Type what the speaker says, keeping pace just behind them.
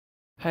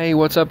Hey,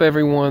 what's up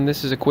everyone?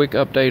 This is a quick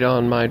update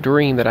on my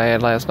dream that I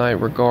had last night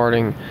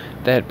regarding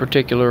that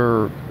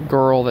particular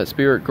girl, that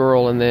spirit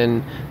girl, and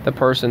then the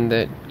person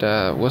that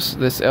was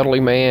this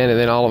elderly man, and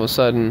then all of a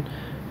sudden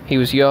he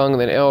was young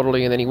and then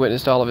elderly, and then he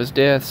witnessed all of his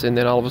deaths, and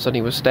then all of a sudden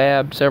he was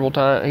stabbed several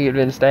times. He had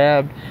been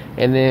stabbed,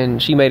 and then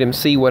she made him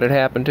see what had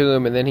happened to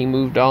him, and then he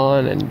moved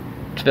on and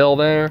fell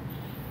there.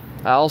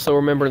 I also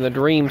remember in the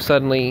dream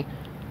suddenly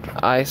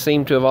I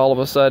seemed to have all of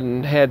a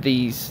sudden had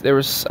these,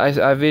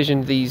 I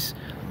visioned these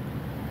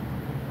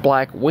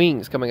black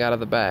wings coming out of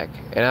the back,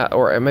 and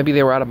or maybe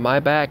they were out of my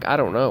back, I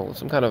don't know,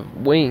 some kind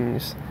of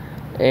wings,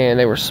 and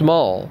they were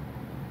small,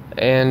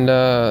 and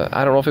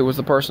I don't know if it was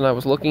the person I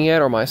was looking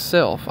at or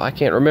myself, I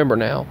can't remember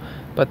now,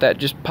 but that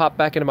just popped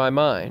back into my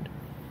mind,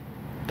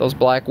 those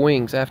black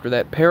wings, after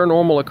that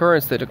paranormal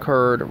occurrence that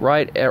occurred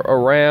right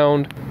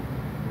around,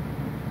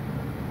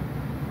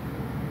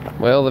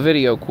 well, the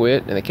video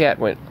quit, and the cat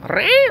went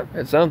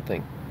at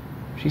something,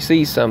 she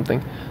sees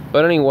something,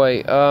 but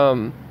anyway,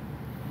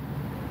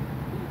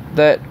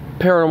 that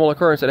paranormal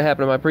occurrence that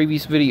happened in my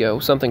previous video.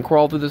 Something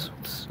crawled through this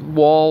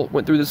wall,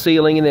 went through the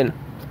ceiling, and then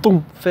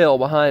boom, fell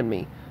behind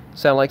me.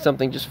 Sounded like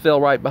something just fell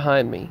right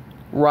behind me,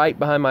 right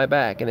behind my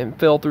back, and then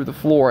fell through the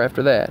floor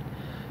after that.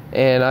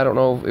 And I don't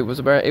know, it was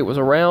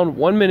around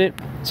 8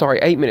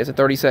 minutes and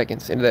 30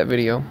 seconds into that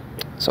video.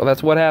 So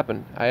that's what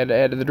happened. I had to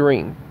add to the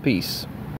dream. Peace.